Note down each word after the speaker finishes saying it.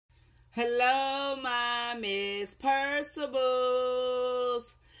Hello, my Miss Percivables.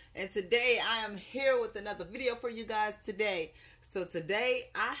 And today I am here with another video for you guys today. So today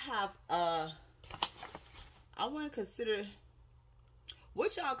I have I want to consider,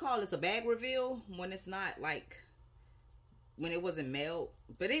 what y'all call this, a bag reveal when it's not like, when it wasn't mailed.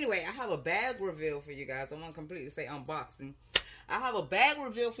 But anyway, I have a bag reveal for you guys. I want to completely say unboxing. I have a bag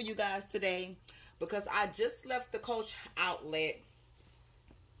reveal for you guys today because I just left the Coach outlet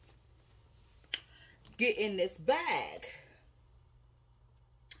getting this bag.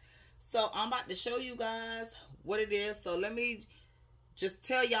 So I'm about to show you guys what it is. So let me just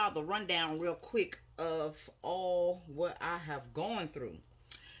tell y'all the rundown real quick of all what I have gone through.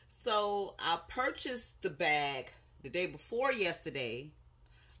 So I purchased the bag the day before yesterday.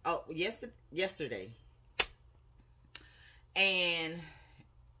 Oh, yesterday. And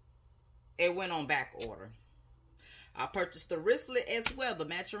it went on back order. I purchased the wristlet as well, the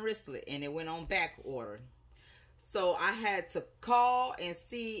matching wristlet, and it went on back order. So I had to call and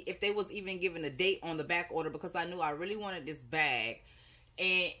see if they was even giving a date on the back order because I knew I really wanted this bag.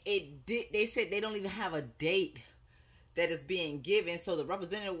 And they said they don't even have a date that is being given. So the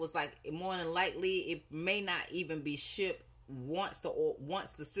representative was like, more than likely it may not even be shipped once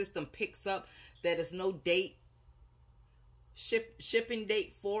the system picks up that there's no date, shipping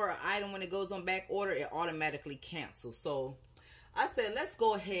date for an item. When it goes on back order, it automatically cancels. So I said, let's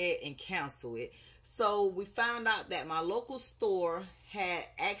go ahead and cancel it. So we found out that my local store had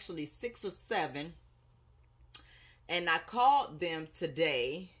actually 6 or 7, and I called them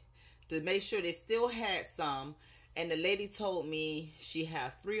today to make sure they still had some, and the lady told me she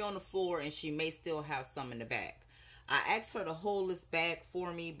have 3 on the floor and she may still have some in the back. I asked her to hold this bag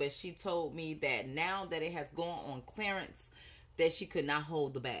for me, but she told me that now that it has gone on clearance, that she could not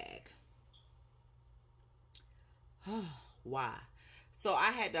hold the bag. Why? So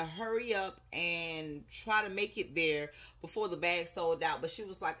I had to hurry up and try to make it there before the bag sold out. But she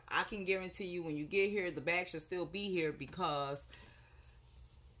was like, I can guarantee you when you get here, the bag should still be here because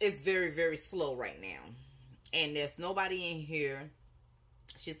it's very, very slow right now. And there's nobody in here.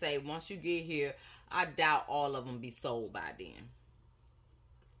 She said, once you get here, I doubt all of them be sold by then.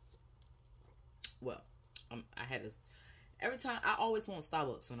 Well, I had this every time. I always want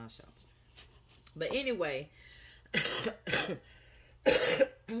Starbucks when I shop. But anyway,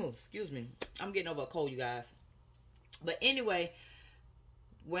 oh, excuse me. I'm getting over a cold, you guys. But anyway,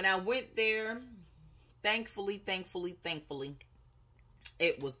 when I went there, thankfully,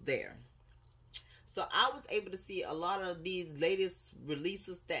 it was there. So I was able to see a lot of these latest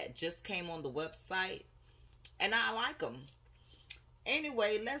releases that just came on the website, and I like them.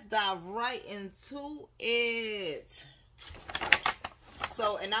 Anyway, let's dive right into it.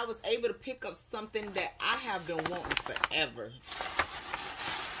 So, and I was able to pick up something that I have been wanting forever.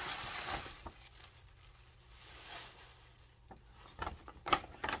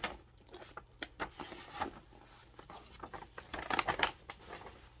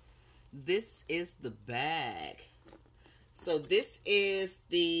 This is the bag. So this is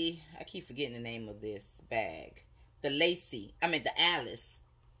the, I keep forgetting the name of this bag. The Alice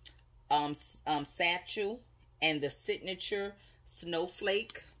satchel, and the signature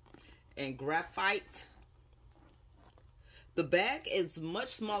Snowflake and graphite. The bag is much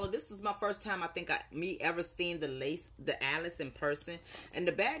smaller. This is my first time, I think, ever seeing the Alice in person. And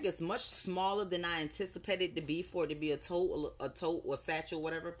the bag is much smaller than I anticipated to be, for it to be a tote or satchel,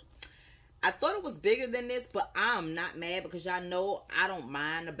 whatever. I thought it was bigger than this, but I'm not mad because y'all know I don't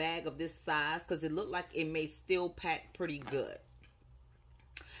mind a bag of this size because it looked like it may still pack pretty good.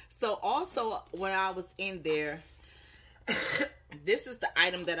 So also, when I was in there, this is the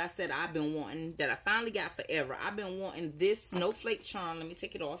item that I said I've been wanting, that I finally got forever. I've been wanting this Snowflake charm. Let me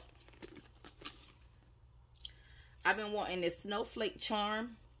take it off. I've been wanting this Snowflake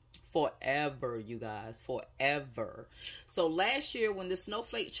charm forever, you guys, forever. So last year when the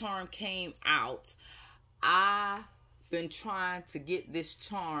Snowflake charm came out, I've been trying to get this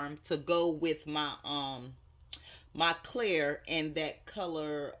charm to go with my my Claire in that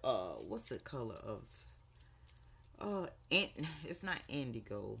color. What's the color of? It's not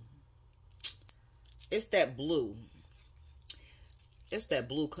indigo. It's that blue. It's that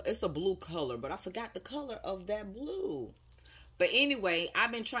blue. It's a blue color, but I forgot the color of that blue. But anyway,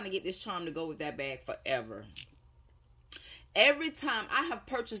 I've been trying to get this charm to go with that bag forever. Every time I have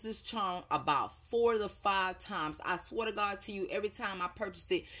purchased this charm about 4 to 5 times. I swear to God to you, every time I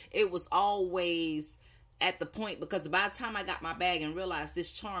purchased it, it was always at the point, because by the time I got my bag and realized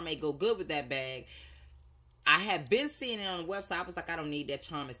this charm may go good with that bag, I had been seeing it on the website. I was like, I don't need that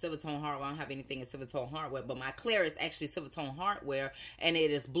charm. It's silver tone hardware. I don't have anything in silver tone hardware. But my clear is actually silver tone hardware, and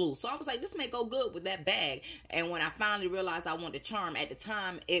it is blue. So I was like, this may go good with that bag. And when I finally realized I wanted the charm, at the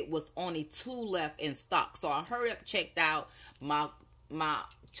time, it was only 2 left in stock. So I hurried up, checked out. My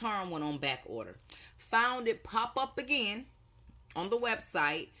charm went on back order. Found it pop up again on the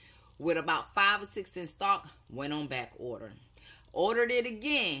website with about 5 or 6 in stock. Went on back order. Ordered it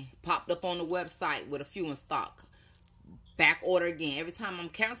again, popped up on the website with a few in stock. Back order again. Every time I'm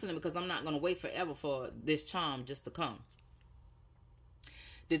canceling because I'm not going to wait forever for this charm just to come.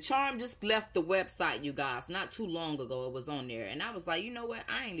 The charm just left the website, you guys, not too long ago. It was on there. And I was like, you know what?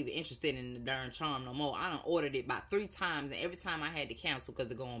 I ain't even interested in the darn charm no more. I done ordered it about 3 times. And every time I had to cancel because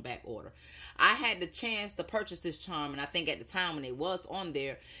they go on back order. I had the chance to purchase this charm. And I think at the time when it was on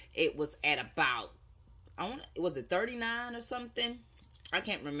there, it was at about, was it 39 or something? I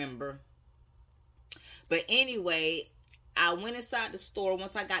can't remember. But anyway, I went inside the store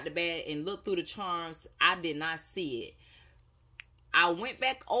once I got the bag and looked through the charms. I did not see it. I went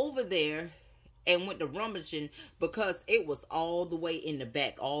back over there and went to rummaging because it was all the way in the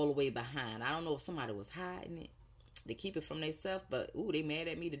back, all the way behind. I don't know if somebody was hiding it to keep it from themselves, but ooh, they mad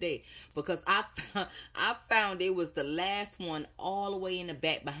at me today because I found it was the last one all the way in the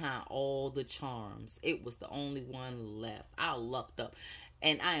back behind all the charms. It was the only one left. I lucked up.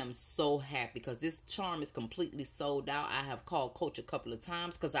 And I am so happy because this charm is completely sold out. I have called Coach a couple of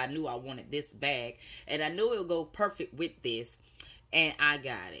times because I knew I wanted this bag. And I knew it would go perfect with this. And I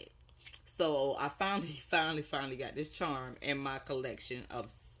got it. So I finally got this charm in my collection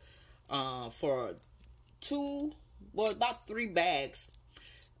of for about 3 bags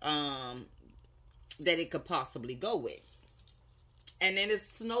that it could possibly go with. And then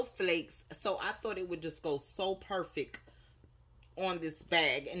it's snowflakes. So I thought it would just go so perfect on this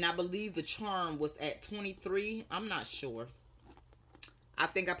bag. And I believe the charm was at $23. I'm not sure. I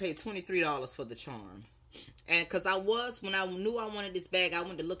think I paid $23 for the charm. And because when I knew I wanted this bag, I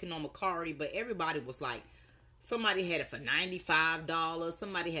went to looking on Mercari, but everybody was like, somebody had it for $95,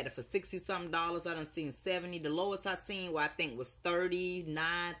 somebody had it for $60-something. I done seen $70. The lowest I seen, I think, was $39,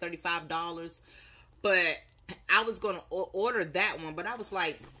 $35. But I was going to order that one, but I was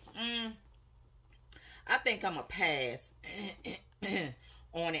like, I think I'm going to pass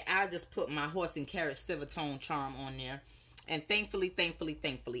on it. I just put my horse and carrot silver tone charm on there. And thankfully,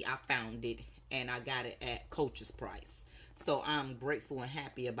 I found it. And I got it at Coach's price. So I'm grateful and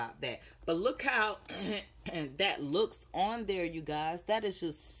happy about that. But look how that looks on there, you guys. That is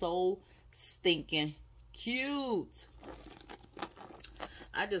just so stinking cute.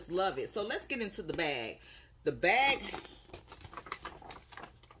 I just love it. So let's get into the bag. The bag,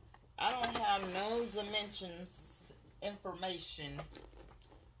 I don't have no dimensions information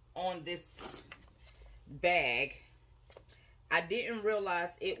on this bag. I didn't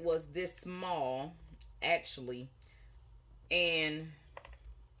realize it was this small, actually. And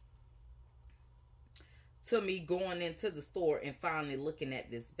to me going into the store and finally looking at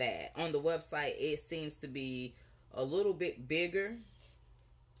this bag. On the website, it seems to be a little bit bigger,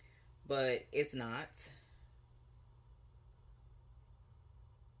 but it's not.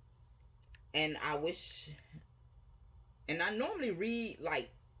 And I wish, and I normally read like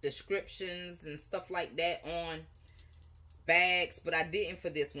descriptions and stuff like that on bags, but I didn't for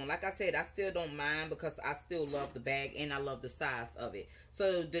this one. Like I said, I still don't mind because I still love the bag and I love the size of it.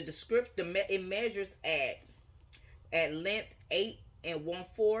 So the description, it measures at length 8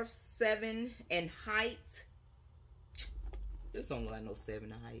 1/4, 7 in height. This don't look like no 7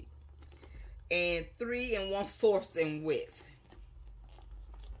 in height. And 3 1/4 in width.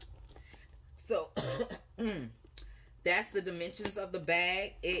 So that's the dimensions of the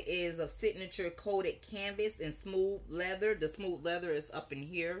bag. It is of signature coated canvas and smooth leather. The smooth leather is up in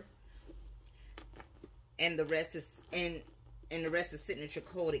here, and the rest is and the rest is signature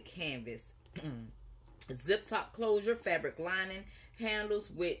coated canvas. Zip top closure, fabric lining,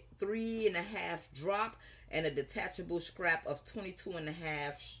 handles with 3.5 drop, and a detachable strap of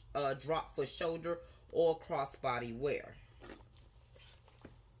 22.5 drop for shoulder or crossbody wear.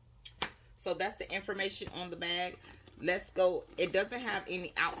 So that's the information on the bag. Let's go. It doesn't have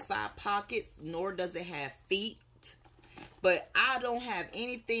any outside pockets, nor does it have feet. But I don't have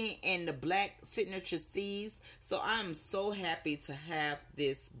anything in the black signature C's. So I'm so happy to have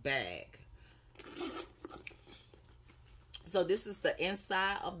this bag. So this is the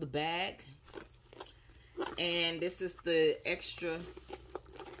inside of the bag. And this is the extra.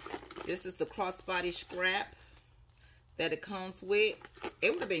 This is the crossbody strap that it comes with.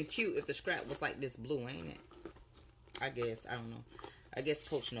 It would have been cute if the strap was like this blue, ain't it? I guess. I don't know. I guess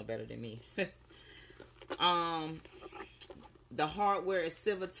Coach know better than me. The hardware is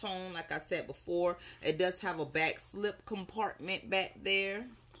silver tone, like I said before. It does have a back slip compartment back there.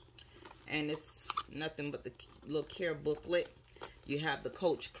 And it's nothing but the little care booklet. You have the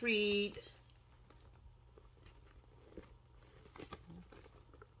Coach Creed.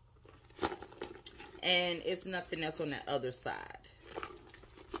 And it's nothing else on that other side.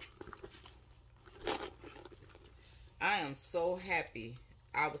 I am so happy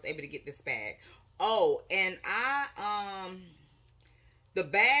I was able to get this bag. Oh, and the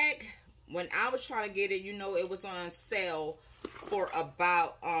bag, when I was trying to get it, you know, it was on sale for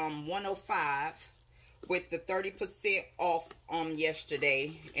about $105 with the 30% off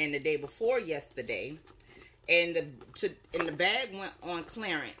yesterday and the day before yesterday. And the bag went on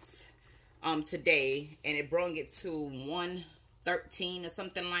clearance today, and it brought it to $113 or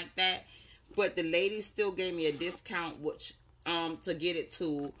something like that. But the lady still gave me a discount, which to get it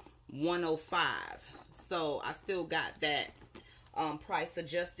to $105. So I still got that price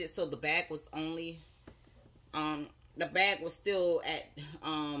adjusted. So the bag was only the bag was still at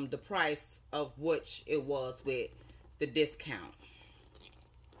the price of which it was with the discount.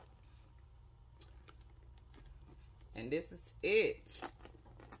 And this is it.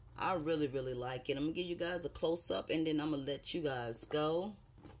 I really, really like it. I'm going to give you guys a close-up, and then I'm going to let you guys go.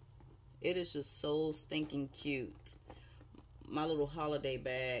 It is just so stinking cute. My little holiday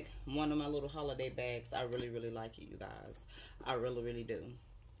bag. One of my little holiday bags. I really, really like it, you guys. I really, really do.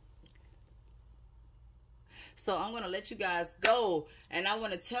 So I'm going to let you guys go. And I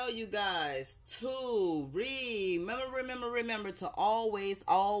want to tell you guys to remember to always,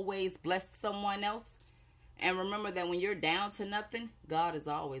 always bless someone else. And remember that when you're down to nothing, God is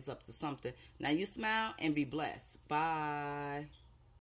always up to something. Now you smile and be blessed. Bye.